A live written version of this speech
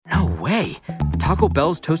Hey, Taco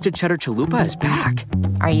Bell's Toasted Cheddar Chalupa is back.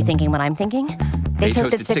 Are you thinking what I'm thinking? They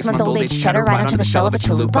toasted 6-month-old aged cheddar right onto the shell of a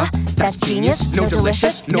chalupa. That's genius, no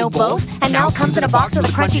delicious, no both, and now it comes in a box with a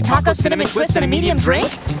crunchy taco, cinnamon twist, and a medium drink?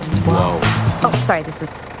 Whoa. Oh, sorry, this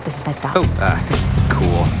is my stop. Oh,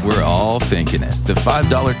 cool. We're all thinking it. The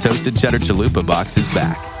 $5 Toasted Cheddar Chalupa box is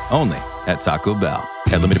back. Only at Taco Bell.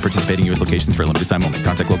 At limited participating U.S. locations for a limited time only.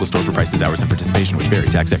 Contact local store for prices, hours, and participation, which vary.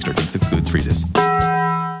 Tax extra. Drinks excludes freezes.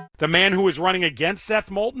 The man who is running against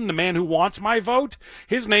Seth Moulton, the man who wants my vote,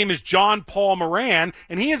 his name is John Paul Moran,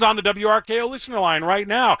 and he is on the WRKO listener line right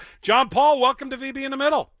now. John Paul, welcome to VB in the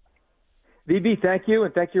Middle. VB, thank you,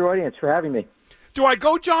 and thank your audience for having me. Do I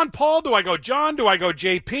go John Paul? Do I go John? Do I go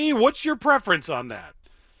JP? What's your preference on that?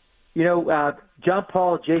 You know, John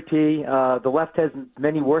Paul, JP, the left has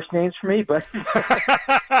many worse names for me, but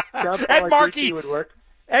John Paul Ed Markey would work.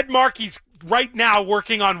 Ed Markey's right now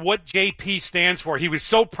working on what JP stands for. He was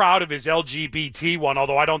so proud of his LGBT one,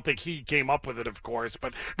 although I don't think he came up with it, of course.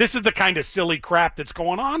 But this is the kind of silly crap that's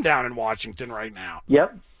going on down in Washington right now.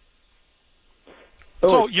 Yep.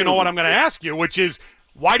 So you know what I'm going to ask you, which is,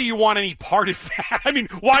 why do you want any part of that? I mean,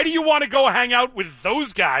 why do you want to go hang out with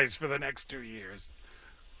those guys for the next 2 years?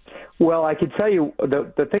 Well, I can tell you,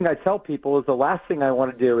 the thing I tell people is the last thing I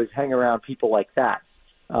want to do is hang around people like that.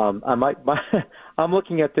 I'm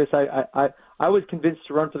looking at this. I was convinced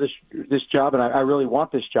to run for this job, and I really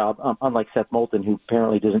want this job. Unlike Seth Moulton, who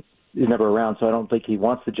apparently is never around, so I don't think he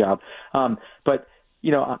wants the job. But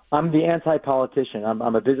you know, I'm the anti-politician.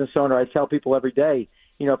 I'm a business owner. I tell people every day,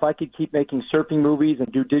 you know, if I could keep making surfing movies and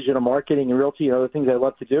do digital marketing and realty and other things I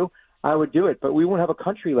love to do, I would do it. But we won't have a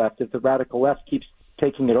country left if the radical left keeps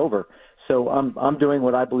taking it over. So I'm doing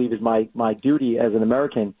what I believe is my duty as an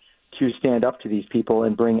American to stand up to these people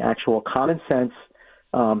and bring actual common sense,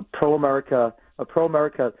 pro-America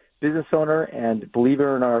business owner and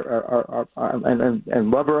believer in our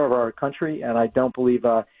and lover of our country. And I don't believe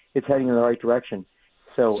it's heading in the right direction.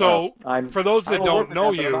 So for those that don't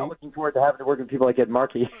know you, I'm not looking forward to having to work with people like Ed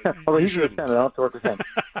Markey. Although he's in the Senate, I don't have to work with him.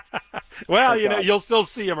 Well, you know, you'll still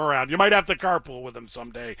see him around. You might have to carpool with him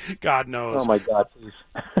someday. God knows. Oh my God, please.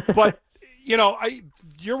 But you know,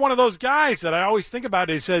 you're one of those guys that I always think about.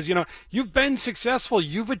 It says, you know, you've been successful.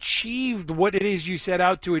 You've achieved what it is you set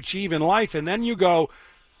out to achieve in life. And then you go,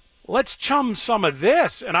 let's chum some of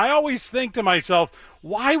this. And I always think to myself,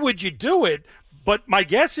 why would you do it? But my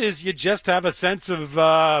guess is you just have a sense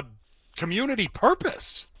of community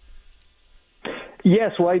purpose.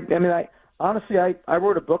 Yes. Well, I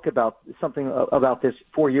wrote a book about something about this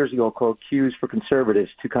 4 years ago called Cues for Conservatives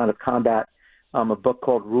to kind of combat a book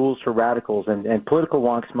called Rules for Radicals, and political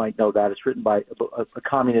wonks might know that. It's written by a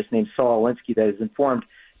communist named Saul Alinsky that has informed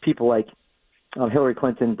people like Hillary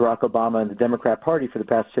Clinton, Barack Obama, and the Democrat Party for the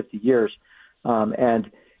past 50 years. And,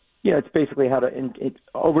 you know, it's basically how to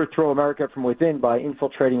overthrow America from within by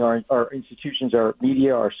infiltrating our institutions, our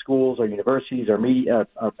media, our schools, our universities, our media,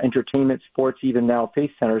 our entertainment, sports, even now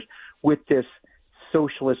faith centers, with this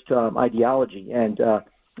socialist ideology. And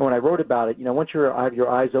when I wrote about it, you know, once you have your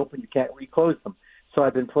eyes open, you can't reclose them. So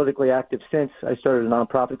I've been politically active since. I started a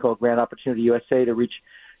nonprofit called Grand Opportunity USA to reach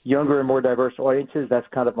younger and more diverse audiences. That's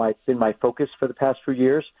kind of been my focus for the past few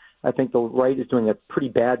years. I think the right is doing a pretty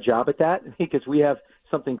bad job at that because we have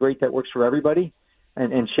something great that works for everybody,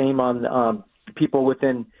 and shame on people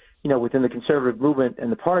within the conservative movement and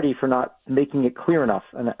the party for not making it clear enough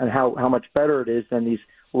and how much better it is than these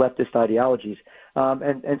leftist ideologies.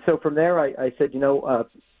 And so from there, I said, you know,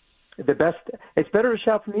 it's better to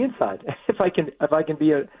shout from the inside if I can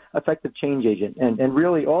be an effective change agent and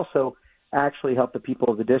really also actually help the people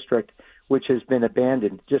of the district, which has been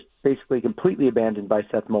abandoned, just basically completely abandoned by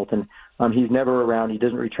Seth Moulton. He's never around. He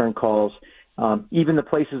doesn't return calls. Even the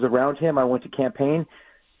places around him, I went to campaign,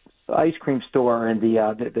 the ice cream store and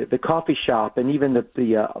the coffee shop, and even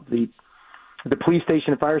the police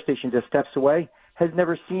station and fire station just steps away, has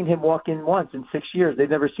never seen him walk in once in 6 years. They've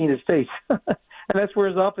never seen his face. And that's where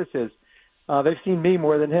his office is. They've seen me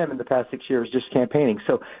more than him in the past 6 years just campaigning.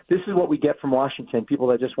 So this is what we get from Washington, people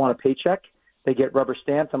that just want a paycheck. They get rubber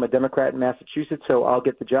stamped. I'm a Democrat in Massachusetts, so I'll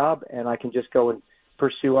get the job, and I can just go and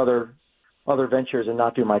pursue other ventures and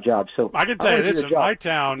not do my job. So I can tell you this, in my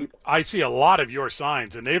town, I see a lot of your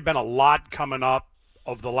signs, and they've been a lot coming up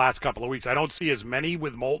of the last couple of weeks. I don't see as many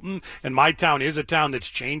with Moulton, and my town is a town that's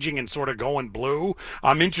changing and sort of going blue.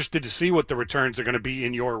 I'm interested to see what the returns are going to be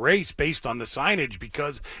in your race based on the signage,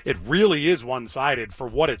 because it really is one-sided for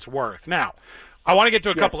what it's worth. Now, I want to get to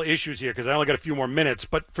a couple of issues here because I only got a few more minutes,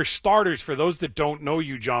 but for starters, for those that don't know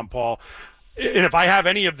you, John Paul, And if I have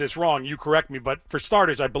any of this wrong, you correct me. But for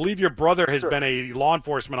starters, I believe your brother has been a law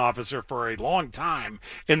enforcement officer for a long time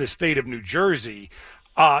in the state of New Jersey.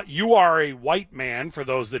 You are a white man, for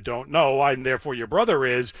those that don't know, and therefore your brother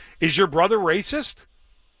is. Is your brother racist?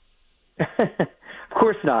 Of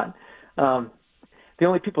course not. The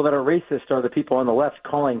only people that are racist are the people on the left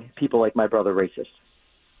calling people like my brother racist.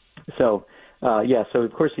 So, so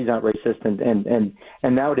of course he's not racist.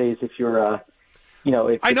 And nowadays, if you're,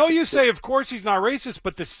 I know you say, of course he's not racist,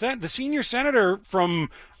 but the senior senator from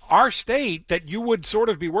our state that you would sort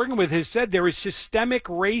of be working with has said there is systemic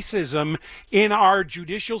racism in our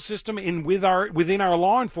judicial system and within our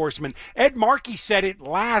law enforcement. Ed Markey said it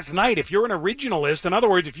last night. If you're an originalist, in other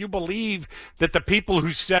words, if you believe that the people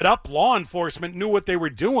who set up law enforcement knew what they were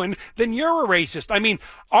doing, then you're a racist. I mean,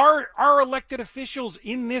 our elected officials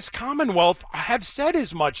in this Commonwealth have said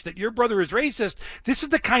as much, that your brother is racist. This is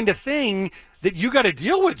the kind of thing that you got to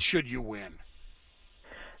deal with should you win.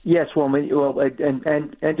 Yes, and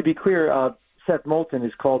to be clear, Seth Moulton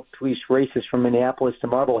is called police racist from Minneapolis to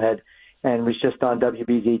Marblehead, and was just on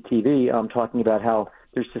WBZ TV talking about how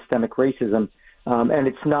there's systemic racism, and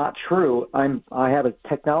it's not true. I have a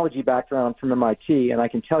technology background from MIT, and I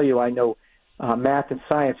can tell you I know math and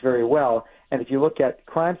science very well. And if you look at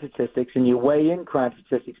crime statistics and you weigh in crime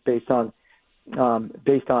statistics based on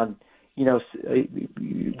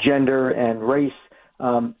gender and race.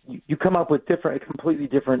 You come up with a completely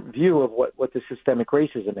different view of what the systemic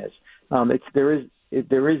racism is.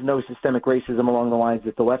 There is no systemic racism along the lines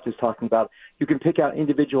that the left is talking about. You can pick out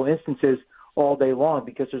individual instances all day long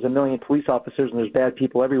because there's a million police officers and there's bad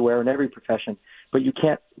people everywhere in every profession. But you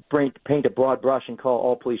can't paint a broad brush and call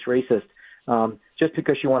all police racist just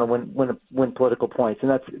because you want to win political points. And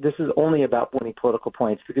this is only about winning political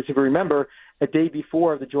points, because if you remember, a day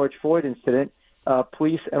before the George Floyd incident,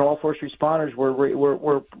 police and all first responders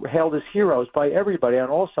were hailed as heroes by everybody on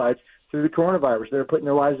all sides through the coronavirus. They're putting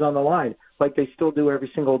their lives on the line like they still do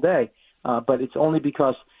every single day. But it's only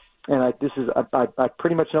because, and I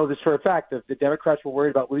pretty much know this for a fact, that the Democrats were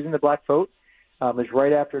worried about losing the black vote. It was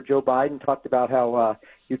right after Joe Biden talked about how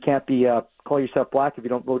you can't call yourself black if you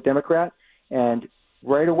don't vote Democrat. And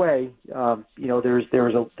right away, there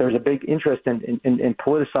was a big interest in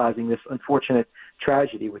politicizing this unfortunate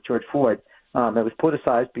tragedy with George Floyd. It was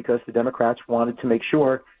politicized because the Democrats wanted to make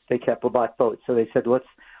sure they kept the black vote. So they said,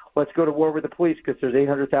 let's go to war with the police because there's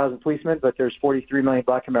 800,000 policemen, but there's 43 million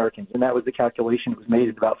black Americans. And that was the calculation. It was made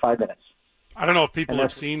in about 5 minutes. I don't know if people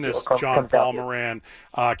have seen this, John Paul Moran,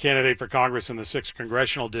 candidate for Congress in the 6th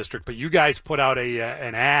Congressional District, but you guys put out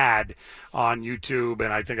an ad on YouTube,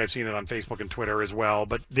 and I think I've seen it on Facebook and Twitter as well.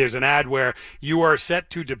 But there's an ad where you are set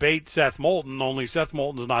to debate Seth Moulton, only Seth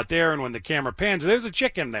Moulton's not there, and when the camera pans, there's a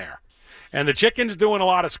chicken there. And the chicken's doing a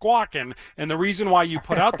lot of squawking, and the reason why you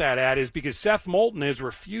put out that ad is because Seth Moulton has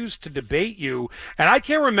refused to debate you. And I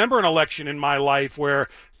can't remember an election in my life where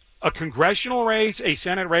a congressional race, a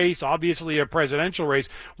Senate race, obviously a presidential race,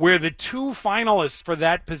 where the two finalists for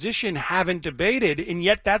that position haven't debated, and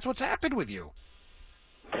yet that's what's happened with you.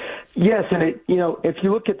 Yes, and if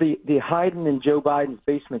you look at the Biden and Joe Biden's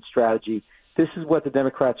basement strategy, this is what the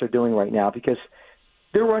Democrats are doing right now, because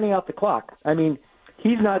they're running out the clock. I mean,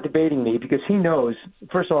 he's not debating me because he knows,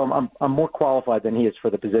 first of all, I'm more qualified than he is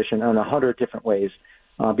for the position in 100 different ways,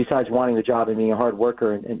 besides wanting the job and being a hard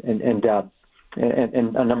worker and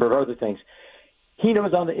a number of other things. He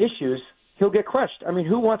knows on the issues he'll get crushed. I mean,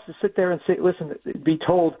 who wants to sit there and say, listen, be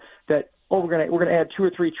told that, we're going to add $2 or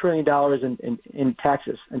 $3 trillion in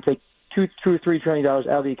taxes and take $2 or $3 trillion out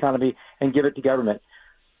of the economy and give it to government?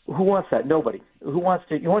 Who wants that? Nobody. He wants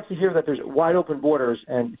to hear that there's wide open borders,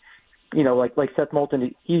 and like Seth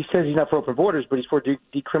Moulton, he says he's not for open borders, but he's for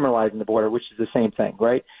decriminalizing the border, which is the same thing,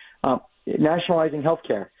 right? Nationalizing health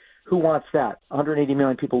care. Who wants that? 180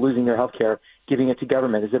 million people losing their health care, giving it to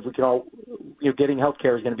government, as if we could all, getting health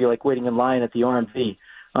care is going to be like waiting in line at the RMV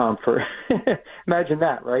for, imagine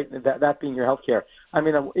that, right? That being your health care. I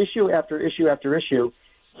mean, issue after issue after issue,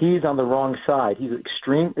 he's on the wrong side. He's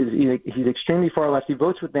extremely far left. He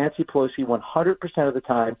votes with Nancy Pelosi 100% of the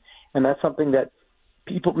time, and that's something that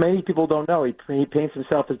many people don't know. He paints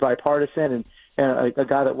himself as bipartisan and a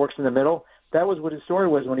guy that works in the middle. That was what his story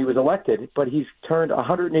was when he was elected, but he's turned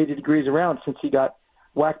 180 degrees around since he got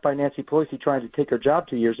whacked by Nancy Pelosi trying to take her job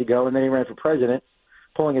 2 years ago, and then he ran for president,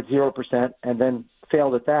 polling at 0%, and then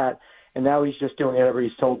failed at that, and now he's just doing whatever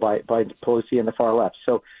he's told by Pelosi and the far left.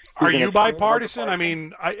 So, are you bipartisan? I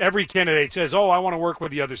mean, every candidate says, I want to work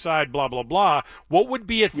with the other side, blah, blah, blah. What would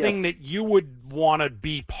be a thing that you would want to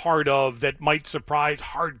be part of that might surprise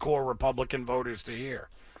hardcore Republican voters to hear?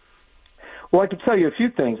 Well, I could tell you a few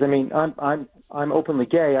things. I mean, I'm openly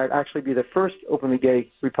gay. I'd actually be the first openly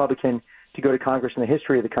gay Republican to go to Congress in the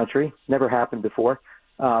history of the country. Never happened before.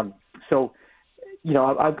 So, you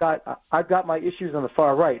know, I've got my issues on the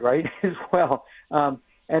far right as well. And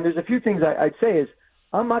there's a few things I'd say is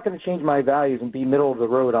I'm not going to change my values and be middle of the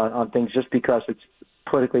road on things just because it's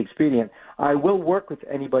politically expedient. I will work with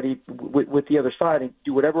anybody with the other side and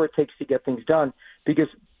do whatever it takes to get things done, because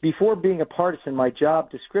before being a partisan, my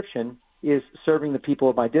job description is serving the people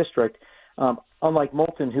of my district. Unlike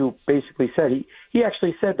Moulton, who basically said, he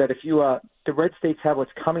actually said that if the red states have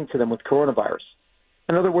what's coming to them with coronavirus.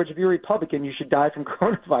 In other words, if you're a Republican, you should die from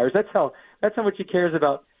coronavirus. That's how much he cares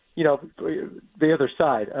about, you know, the other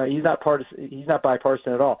side. He's not partisan. He's not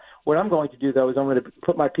bipartisan at all. What I'm going to do, though, is I'm going to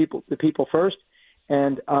put the people first,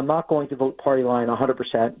 and I'm not going to vote party line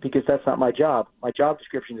 100% because that's not my job. My job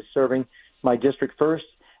description is serving my district first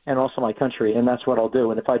and also my country, and that's what I'll do.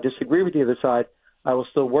 And if I disagree with the other side, I will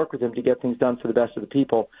still work with them to get things done for the best of the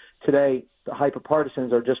people. Today, the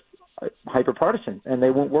hyper-partisans are just hyper-partisan, and they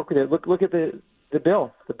won't work with it. Look at the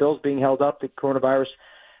bill. The bill's being held up, the coronavirus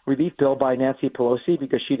relief bill by Nancy Pelosi,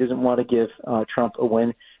 because she doesn't want to give Trump a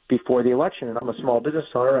win before the election. And I'm a small business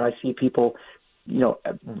owner, and I see people, you know,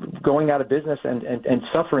 going out of business and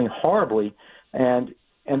suffering horribly, and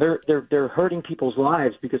they're hurting people's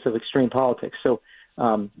lives because of extreme politics. So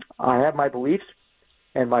I have my beliefs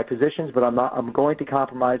and my positions, but I'm going to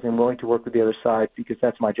compromise and willing to work with the other side because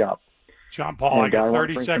that's my job. John Paul, I got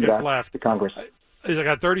 30 seconds left. To Congress. I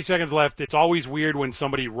got 30 seconds left. It's always weird when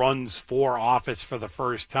somebody runs for office for the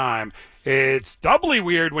first time. It's doubly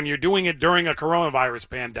weird when you're doing it during a coronavirus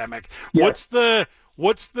pandemic. Yes.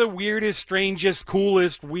 What's the weirdest, strangest,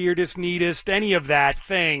 coolest, weirdest, neatest, any of that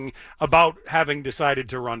thing about having decided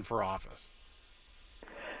to run for office?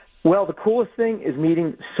 Well, the coolest thing is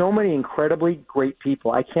meeting so many incredibly great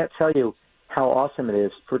people. I can't tell you how awesome it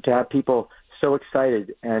is to have people so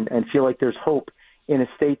excited and feel like there's hope in a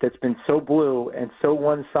state that's been so blue and so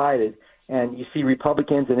one-sided, and you see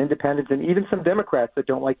Republicans and independents and even some Democrats that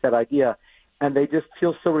don't like that idea, and they just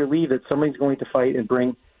feel so relieved that somebody's going to fight and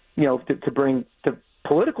bring, you know, to bring the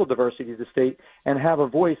political diversity to the state and have a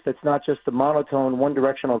voice that's not just the monotone,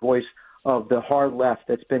 one-directional voice of the hard left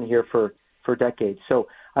that's been here for decades. So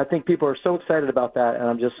I think people are so excited about that, and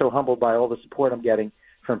I'm just so humbled by all the support I'm getting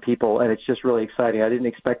from people, and it's just really exciting. I didn't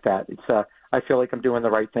expect that. I feel like I'm doing the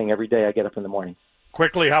right thing every day I get up in the morning.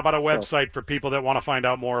 Quickly, how about a website for people that want to find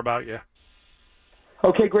out more about you?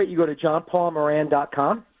 Okay, great. You go to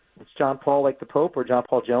johnpaulmoran.com. It's John Paul like the Pope or John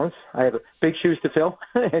Paul Jones. I have big shoes to fill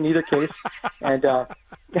in either case. And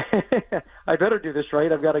I better do this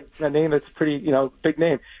right. I've got a name that's pretty, you know, big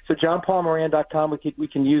name. So johnpaulmoran.com, we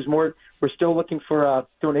can use more. We're still looking for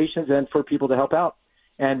donations and for people to help out.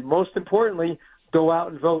 And most importantly, go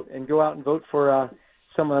out and vote, and go out and vote for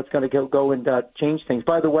someone that's going to go and change things.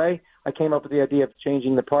 By the way, I came up with the idea of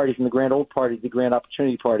changing the party from the Grand Old Party to the Grand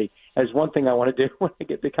Opportunity Party as one thing I want to do when I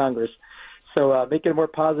get to Congress. So make it a more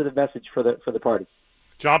positive message for the party.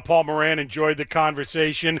 John Paul Moran, enjoyed the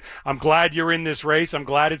conversation. I'm glad you're in this race. I'm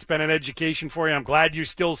glad it's been an education for you. I'm glad you're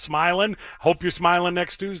still smiling. Hope you're smiling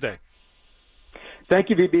next Tuesday. Thank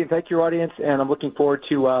you, VB, and thank your audience. And I'm looking forward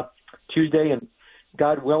to Tuesday, and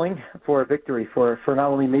God willing, for a victory for not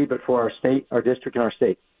only me, but for our state, our district, and our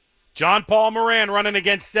state. John Paul Moran running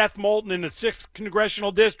against Seth Moulton in the 6th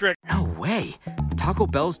Congressional District. No way. Taco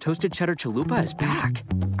Bell's Toasted Cheddar Chalupa is back.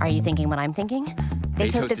 Are you thinking what I'm thinking? They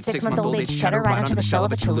toasted 6-month-old aged cheddar right onto the shell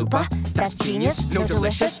of a chalupa. That's genius, no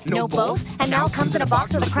delicious, no both. And now it comes in a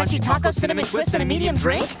box with a crunchy taco, cinnamon twist, and a medium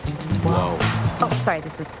drink. Whoa. Oh, sorry,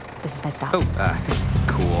 this is my stop. Oh,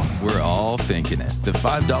 cool. We're all thinking it. The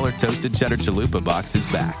 $5 Toasted Cheddar Chalupa box is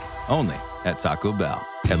back. Only at Taco Bell.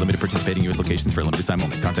 At limited participating U.S. locations for a limited time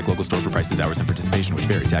only. Contact local store for prices, hours, and participation, which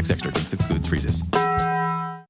vary. Tax extra. Excludes freezes.